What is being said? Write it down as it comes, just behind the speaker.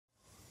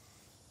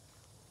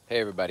Hey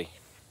everybody,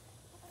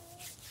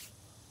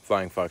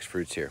 Flying Fox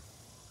Fruits here.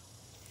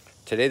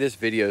 Today this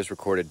video is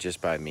recorded just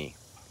by me.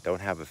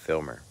 Don't have a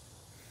filmer,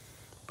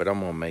 but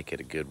I'm gonna make it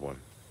a good one.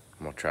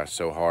 I'm gonna try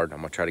so hard. I'm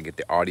gonna try to get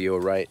the audio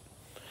right.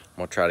 I'm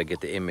gonna try to get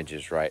the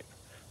images right.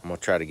 I'm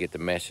gonna try to get the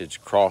message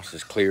across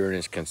as clear and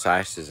as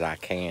concise as I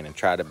can, and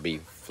try to be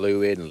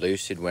fluid and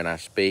lucid when I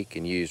speak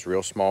and use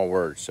real small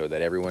words so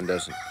that everyone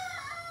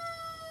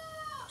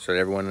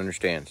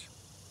understands.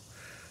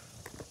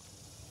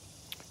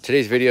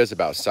 Today's video is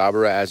about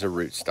Sabara as a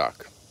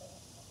rootstock.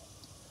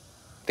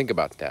 Think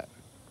about that.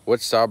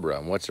 What's Sabara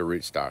and what's a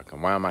rootstock,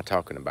 and why am I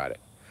talking about it?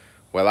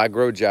 Well, I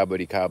grow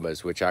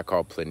jaboticabas, which I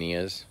call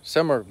Plinias.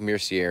 Some are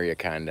Myrcearia,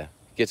 kinda.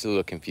 Gets a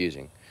little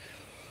confusing.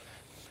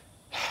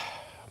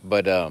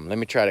 But let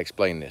me try to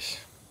explain this.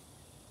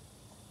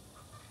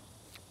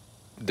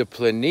 The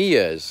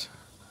Plinias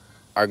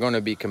are going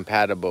to be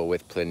compatible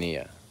with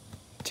Plinia,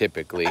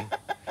 typically.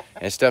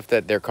 And stuff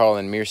that they're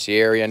calling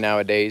Myrcearia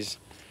nowadays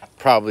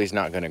probably is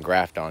not going to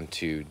graft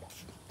onto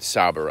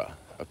Sabara.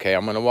 Okay,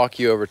 I'm going to walk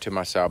you over to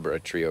my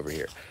Sabara tree over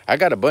here. I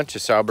got a bunch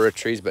of Sabara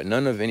trees, but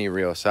none of any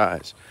real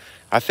size.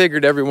 I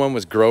figured everyone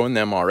was growing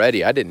them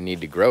already. I didn't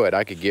need to grow it.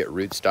 I could get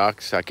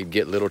rootstocks. I could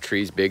get little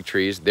trees, big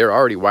trees. They're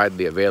already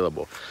widely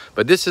available.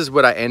 But this is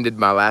what I ended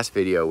my last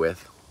video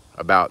with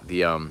about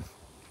the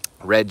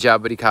red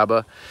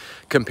jaboticaba,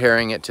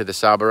 comparing it to the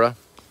Sabara.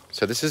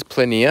 So this is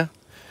Plinia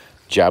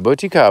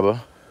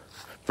jaboticaba,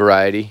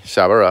 variety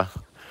Sabara,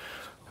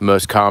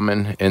 most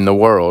common in the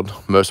world,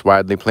 most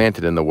widely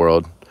planted in the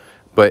world.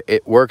 But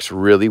it works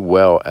really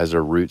well as a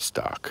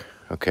rootstock,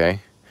 okay?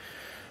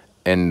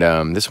 And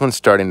this one's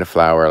starting to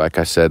flower, like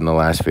I said in the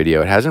last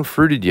video. It hasn't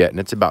fruited yet, and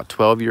it's about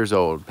 12 years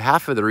old.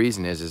 Half of the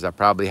reason is I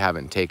probably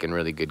haven't taken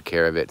really good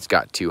care of it. It's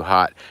got too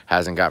hot,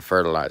 hasn't got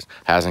fertilized,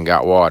 hasn't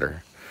got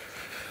water.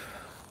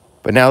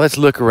 But now let's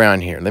look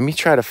around here. Let me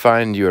try to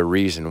find you a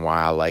reason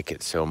why I like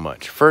it so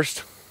much.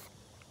 First,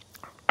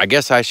 I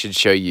guess I should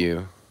show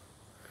you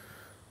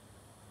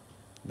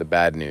the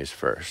bad news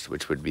first,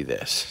 which would be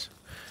this.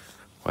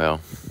 Well,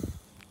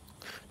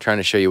 trying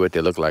to show you what they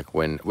look like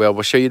when, well,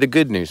 we'll show you the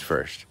good news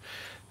first.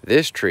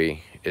 This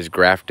tree is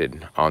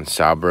grafted on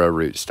Sabara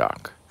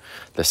rootstock.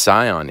 The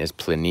scion is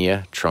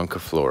Plinia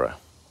trunciflora.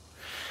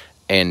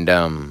 And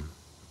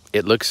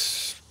it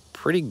looks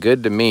pretty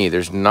good to me.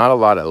 There's not a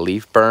lot of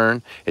leaf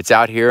burn. It's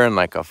out here in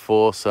like a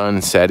full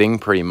sun setting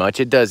pretty much.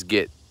 It does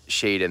get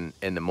shade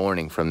in the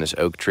morning from this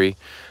oak tree,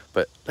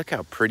 but look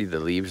how pretty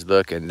the leaves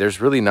look. And there's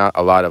really not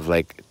a lot of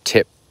like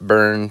tip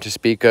burn to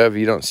speak of.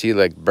 You don't see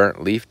like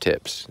burnt leaf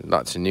tips.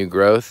 Lots of new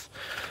growth,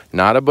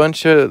 not a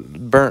bunch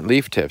of burnt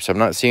leaf tips. I'm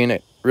not seeing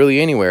it really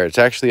anywhere. It's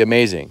actually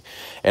amazing.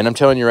 And I'm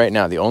telling you right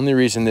now, the only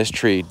reason this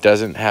tree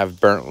doesn't have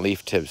burnt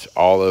leaf tips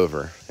all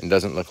over and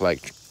doesn't look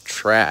like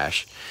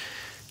trash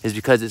is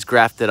because it's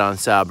grafted on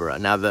Sabara.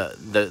 Now the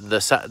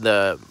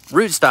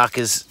rootstock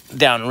is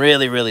down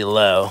really, really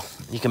low.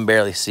 You can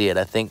barely see it.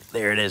 I think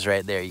there it is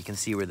right there. You can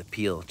see where the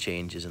peel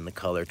changes and the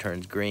color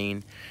turns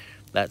green.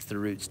 That's the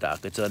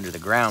rootstock. It's under the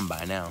ground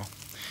by now.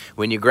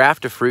 When you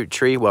graft a fruit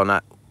tree,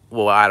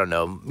 I don't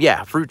know.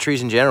 Yeah, fruit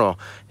trees in general,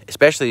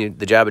 especially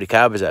the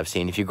jaboticabas I've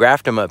seen, if you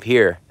graft them up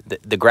here,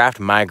 the graft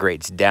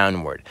migrates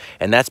downward.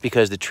 And that's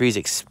because the tree's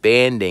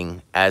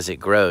expanding as it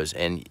grows.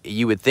 And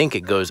you would think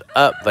it goes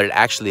up, but it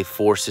actually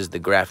forces the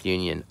graft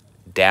union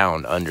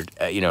down under,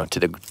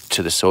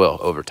 to the soil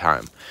over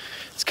time.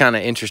 It's kind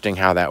of interesting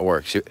how that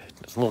works.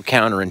 It's a little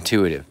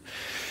counterintuitive.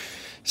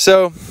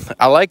 So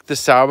I like the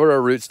Sabara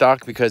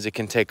rootstock because it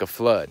can take a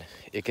flood.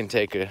 It can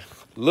take a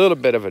little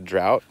bit of a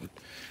drought.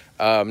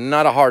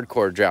 Not a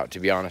hardcore drought,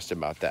 to be honest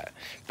about that.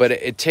 But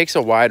it takes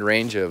a wide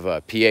range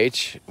of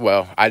pH.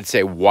 Well, I'd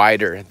say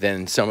wider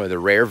than some of the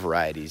rare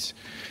varieties.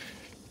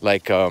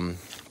 Like,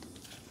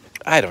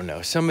 I don't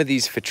know, some of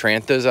these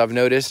Phytranthas I've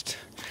noticed,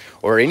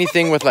 or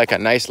anything with like a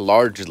nice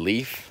large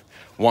leaf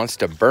wants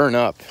to burn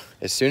up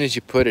as soon as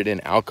you put it in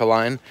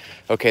alkaline.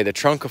 Okay, the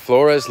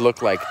truncifloras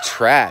look like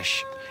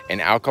trash in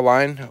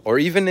alkaline, or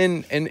even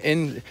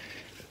in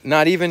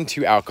not even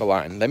too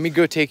alkaline. Let me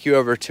go take you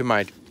over to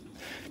my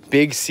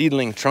big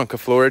seedling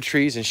trunciflora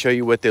trees and show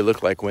you what they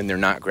look like when they're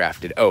not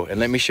grafted. Oh, and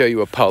let me show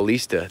you a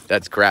Paulista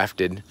that's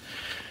grafted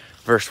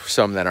versus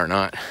some that are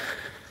not.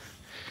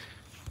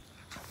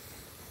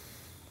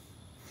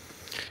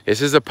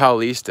 This is a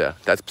Paulista.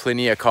 That's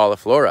Plinia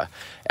cauliflora.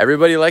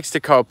 Everybody likes to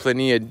call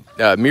Plinia,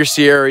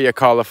 Myrcearia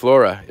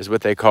cauliflora is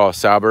what they call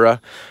Sabara,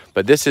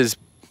 but this is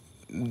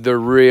the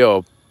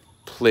real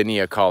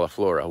Plinia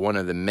cauliflora, one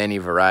of the many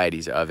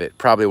varieties of it,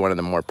 probably one of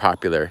the more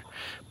popular.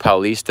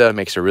 Paulista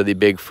makes a really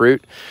big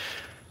fruit.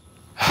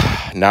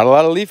 Not a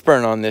lot of leaf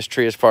burn on this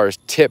tree as far as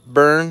tip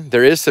burn.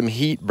 There is some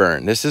heat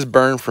burn. This is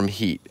burn from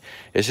heat.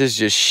 This is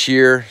just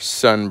sheer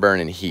sunburn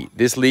and heat.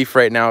 This leaf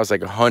right now is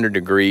like 100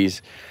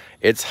 degrees.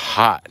 It's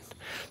hot.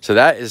 So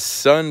that is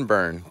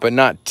sunburn, but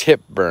not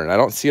tip burn. I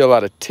don't see a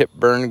lot of tip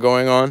burn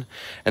going on.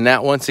 And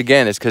that, once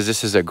again, is because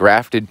this is a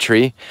grafted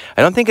tree.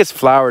 I don't think it's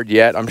flowered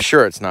yet. I'm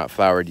sure it's not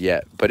flowered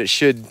yet, but it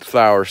should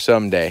flower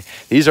someday.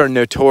 These are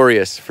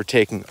notorious for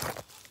taking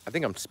I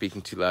think I'm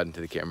speaking too loud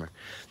into the camera.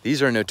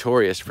 These are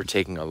notorious for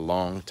taking a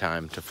long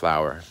time to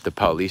flower. The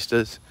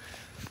Paulistas.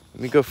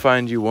 Let me go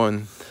find you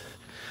one.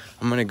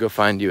 I'm gonna go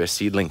find you a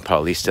seedling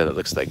Paulista that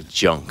looks like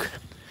junk.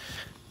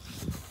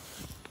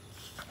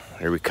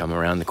 Here we come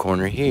around the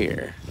corner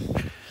here.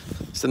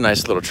 It's a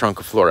nice little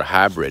Trunciflora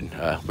hybrid.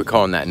 We're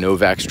calling that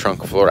Novak's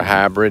Trunciflora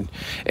hybrid.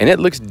 And it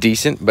looks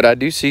decent, but I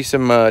do see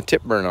some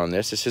tip burn on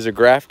this. This is a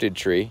grafted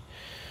tree.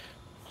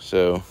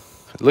 So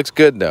it looks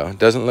good though. It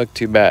doesn't look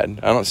too bad.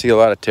 I don't see a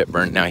lot of tip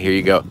burn. Now here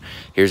you go.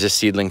 Here's a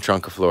seedling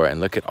Trunciflora, and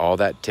look at all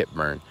that tip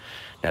burn.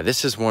 Now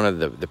this is one of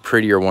the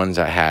prettier ones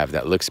I have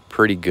that looks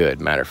pretty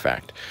good, matter of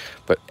fact.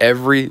 But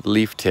every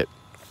leaf tip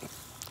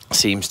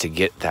seems to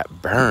get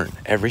that burn,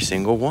 every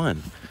single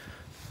one.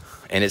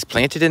 And it's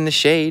planted in the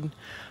shade.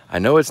 I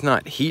know it's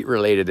not heat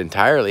related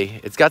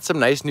entirely. It's got some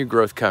nice new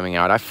growth coming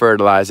out. I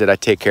fertilize it, I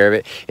take care of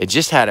it. It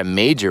just had a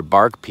major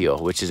bark peel,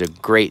 which is a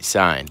great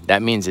sign.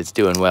 That means it's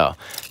doing well.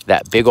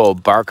 That big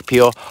old bark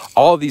peel,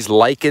 all these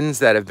lichens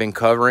that have been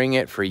covering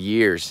it for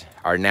years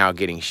are now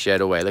getting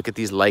shed away. Look at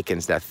these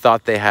lichens that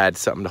thought they had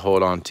something to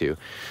hold on to.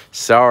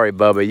 Sorry,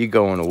 Bubba, you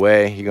going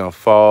away. You're gonna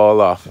fall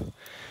off.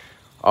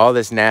 All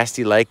this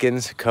nasty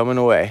lichens coming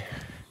away.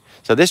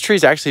 So this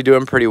tree's actually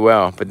doing pretty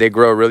well, but they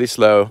grow really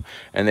slow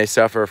and they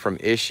suffer from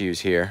issues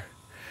here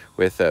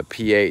with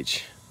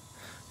pH.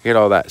 Look at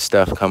all that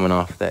stuff coming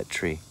off that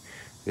tree.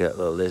 Look at that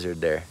little lizard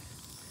there.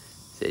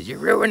 Says, "You're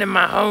ruining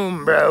my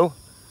home, bro."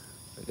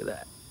 Look at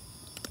that.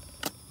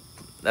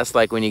 That's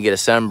like when you get a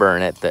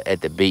sunburn at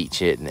the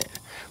beach, isn't it?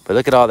 But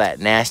look at all that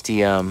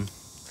nasty all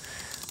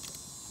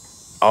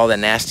the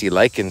nasty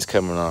lichens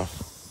coming off.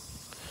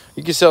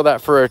 You can sell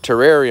that for a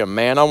terrarium,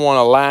 man. I want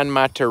to line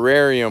my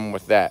terrarium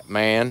with that,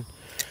 man.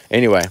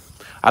 Anyway,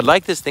 I'd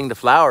like this thing to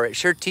flower. It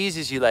sure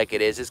teases you like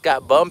it is. It's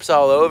got bumps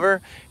all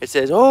over. It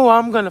says, "Oh,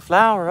 I'm gonna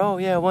flower. Oh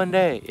yeah, one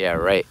day." Yeah,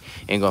 right.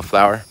 Ain't gonna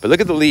flower. But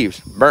look at the leaves,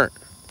 burnt.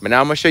 But now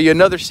I'm gonna show you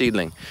another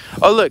seedling.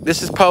 Oh look,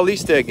 this is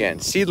Paulista again,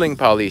 seedling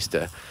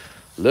Paulista.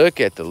 Look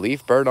at the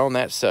leaf burn on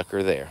that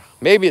sucker there.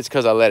 Maybe it's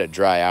because I let it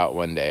dry out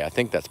one day. I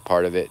think that's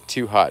part of it.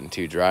 Too hot and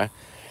too dry.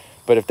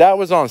 But if that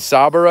was on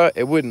Sabara,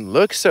 it wouldn't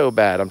look so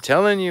bad. I'm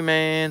telling you,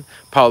 man.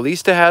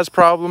 Paulista has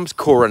problems.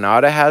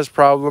 Coronata has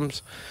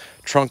problems.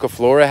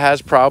 Trunciflora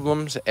has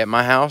problems at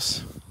my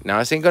house. Now,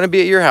 this ain't going to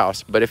be at your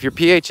house. But if your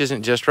pH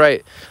isn't just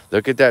right,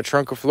 look at that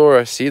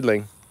Trunciflora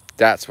seedling.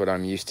 That's what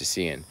I'm used to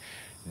seeing.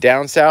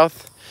 Down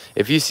south,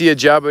 if you see a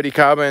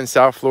jaboticaba in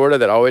South Florida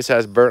that always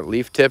has burnt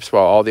leaf tips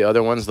while all the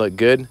other ones look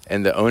good,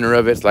 and the owner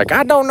of it's like,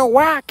 "I don't know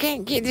why I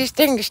can't get this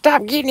thing to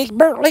stop getting these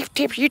burnt leaf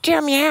tips. You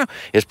tell me how."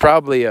 It's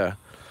probably a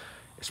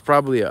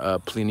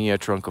Plinia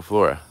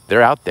Trunciflora.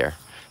 They're out there.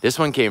 This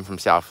one came from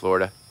South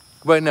Florida.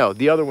 But no,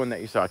 the other one that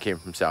you saw came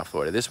from South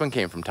Florida. This one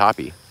came from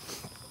Toppy.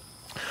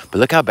 But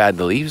look how bad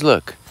the leaves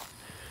look.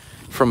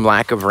 From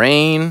lack of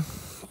rain,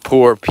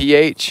 poor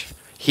pH,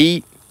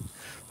 heat.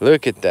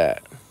 Look at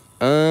that.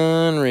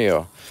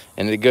 Unreal.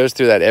 And it goes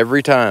through that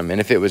every time. And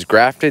if it was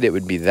grafted, it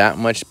would be that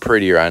much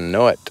prettier. I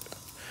know it.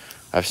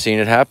 I've seen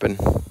it happen.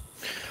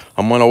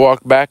 I'm going to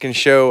walk back and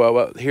show,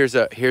 well, here's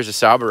a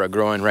Sabara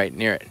growing right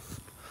near it.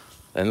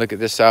 And look at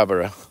this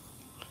Sabara.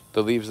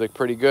 The leaves look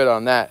pretty good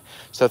on that.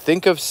 So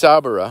think of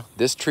Sabara,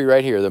 this tree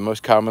right here, the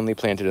most commonly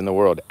planted in the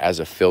world, as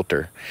a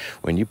filter.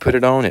 When you put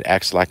it on, it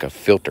acts like a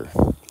filter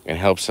and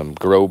helps them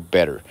grow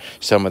better.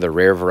 Some of the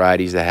rare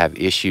varieties that have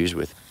issues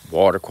with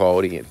water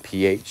quality and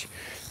pH,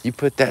 you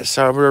put that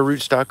Sabara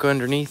rootstock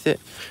underneath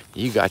it,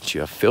 you got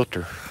you a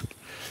filter.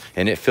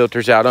 And it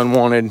filters out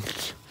unwanted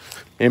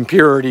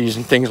impurities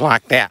and things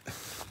like that.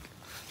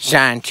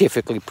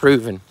 Scientifically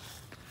proven.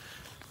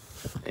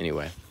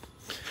 Anyway.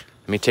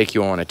 Let me take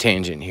you on a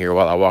tangent here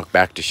while I walk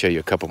back to show you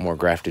a couple more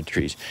grafted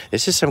trees.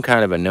 This is some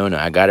kind of a no-no.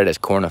 I got it as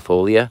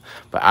cornifolia,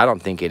 but I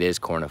don't think it is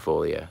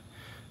cornifolia.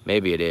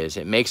 Maybe it is.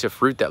 It makes a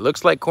fruit that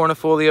looks like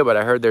cornifolia, but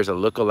I heard there's a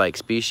look-alike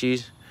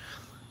species.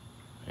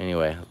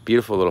 Anyway,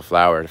 beautiful little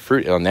flower. The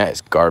fruit on that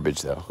is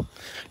garbage, though.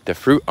 The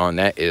fruit on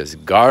that is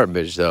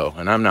garbage, though,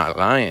 and I'm not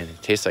lying.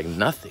 It tastes like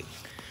nothing.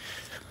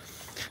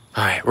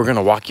 All right, we're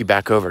gonna walk you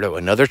back over to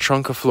another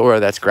Trunciflora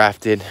that's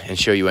grafted and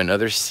show you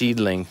another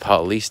seedling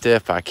Paulista,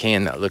 if I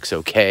can, that looks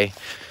okay.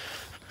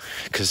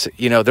 Because,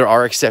 you know, there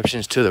are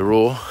exceptions to the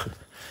rule.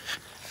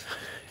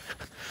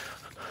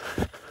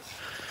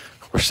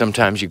 Where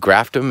sometimes you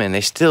graft them and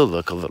they still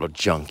look a little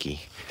junky.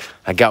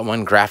 I got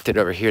one grafted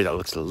over here that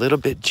looks a little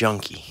bit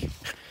junky,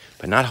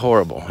 but not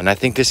horrible. And I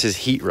think this is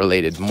heat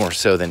related more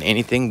so than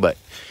anything, but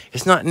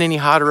it's not in any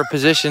hotter a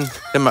position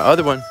than my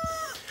other one.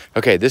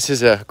 Okay, this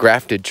is a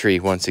grafted tree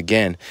once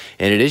again,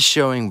 and it is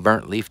showing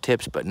burnt leaf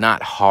tips, but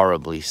not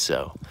horribly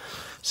so.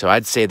 So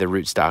I'd say the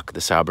rootstock, the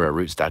Sabara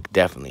rootstock,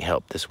 definitely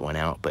helped this one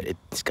out, but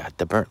it's got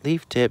the burnt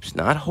leaf tips.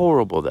 Not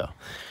horrible, though.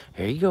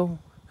 There you go.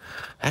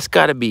 That's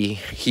got to be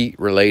heat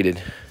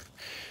related.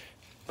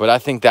 But I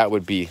think that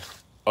would be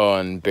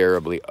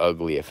unbearably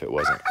ugly if it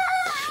wasn't.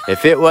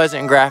 If it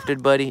wasn't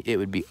grafted, buddy, it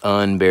would be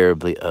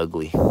unbearably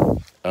ugly.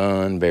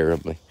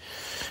 Unbearably.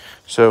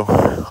 So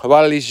a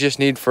lot of these just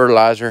need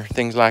fertilizer,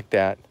 things like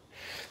that.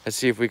 Let's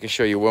see if we can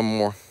show you one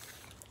more.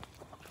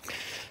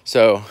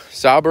 So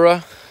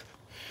Sabara,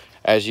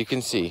 as you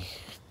can see,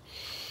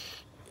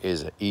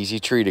 is an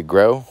easy tree to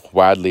grow,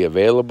 widely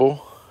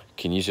available.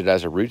 Can use it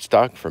as a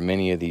rootstock for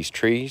many of these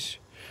trees.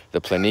 The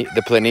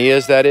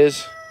Plinias, that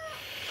is.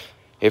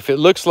 If it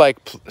looks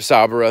like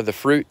Sabara, the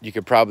fruit, you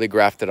could probably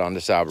graft it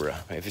onto Sabara.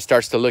 If it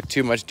starts to look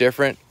too much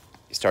different,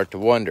 you start to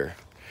wonder.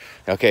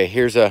 Okay,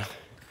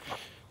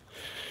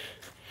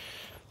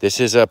 this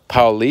is a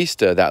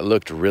Paulista that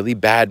looked really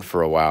bad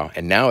for a while,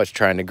 and now it's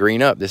trying to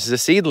green up. This is a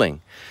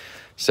seedling.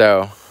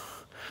 So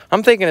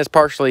I'm thinking it's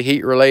partially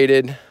heat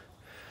related,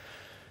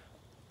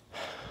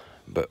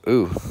 but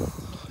ooh,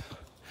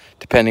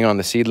 depending on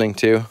the seedling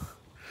too.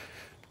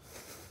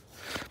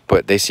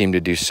 But they seem to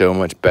do so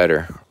much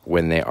better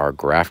when they are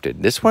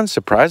grafted. This one's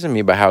surprising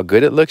me by how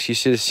good it looks. You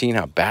should have seen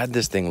how bad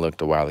this thing looked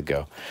a while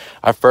ago.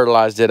 I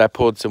fertilized it, I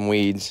pulled some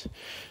weeds,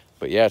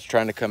 but yeah, it's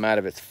trying to come out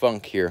of its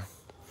funk here.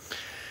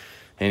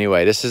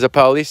 Anyway, this is a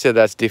Paulista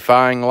that's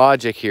defying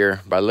logic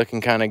here by looking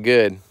kind of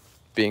good,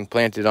 being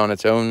planted on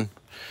its own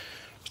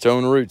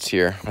roots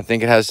here. I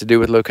think it has to do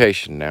with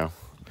location now.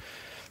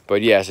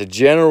 But yeah, as a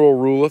general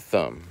rule of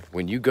thumb,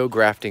 when you go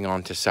grafting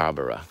onto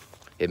Sabara,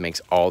 it makes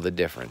all the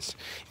difference.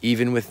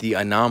 Even with the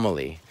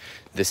anomaly,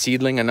 the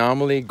seedling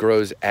anomaly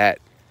grows at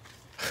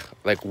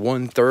like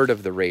 1/3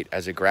 of the rate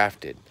as a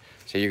grafted.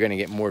 So you're gonna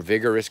get more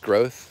vigorous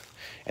growth.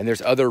 And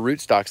there's other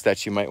rootstocks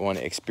that you might want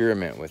to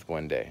experiment with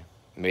one day.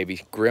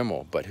 Maybe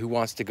Grimmel, but who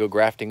wants to go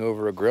grafting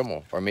over a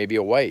Grimmel? Or maybe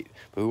a white,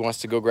 but who wants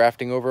to go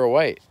grafting over a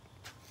white?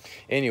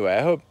 Anyway,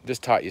 I hope this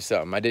taught you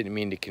something. I didn't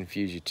mean to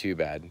confuse you too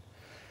bad.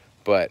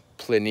 But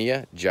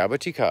Plinia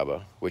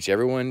jaboticaba, which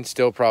everyone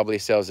still probably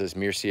sells as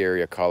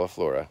Merceria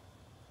cauliflora.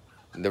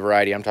 The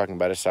variety I'm talking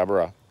about is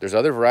Sabara. There's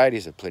other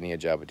varieties of Plinia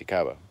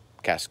jaboticaba.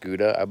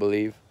 Cascuda, I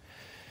believe.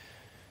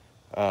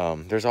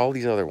 There's all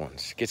these other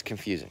ones. It gets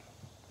confusing.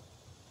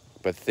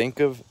 But think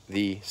of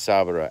the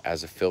Sabara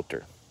as a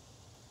filter,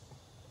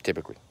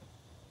 typically.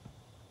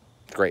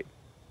 Great.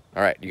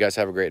 All right, you guys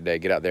have a great day.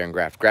 Get out there and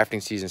graft. Grafting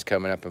season's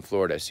coming up in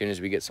Florida. As soon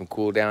as we get some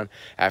cool down,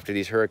 after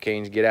these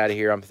hurricanes get out of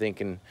here, I'm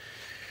thinking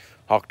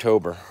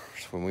October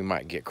is when we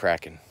might get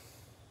cracking.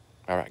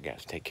 All right,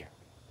 guys, take care.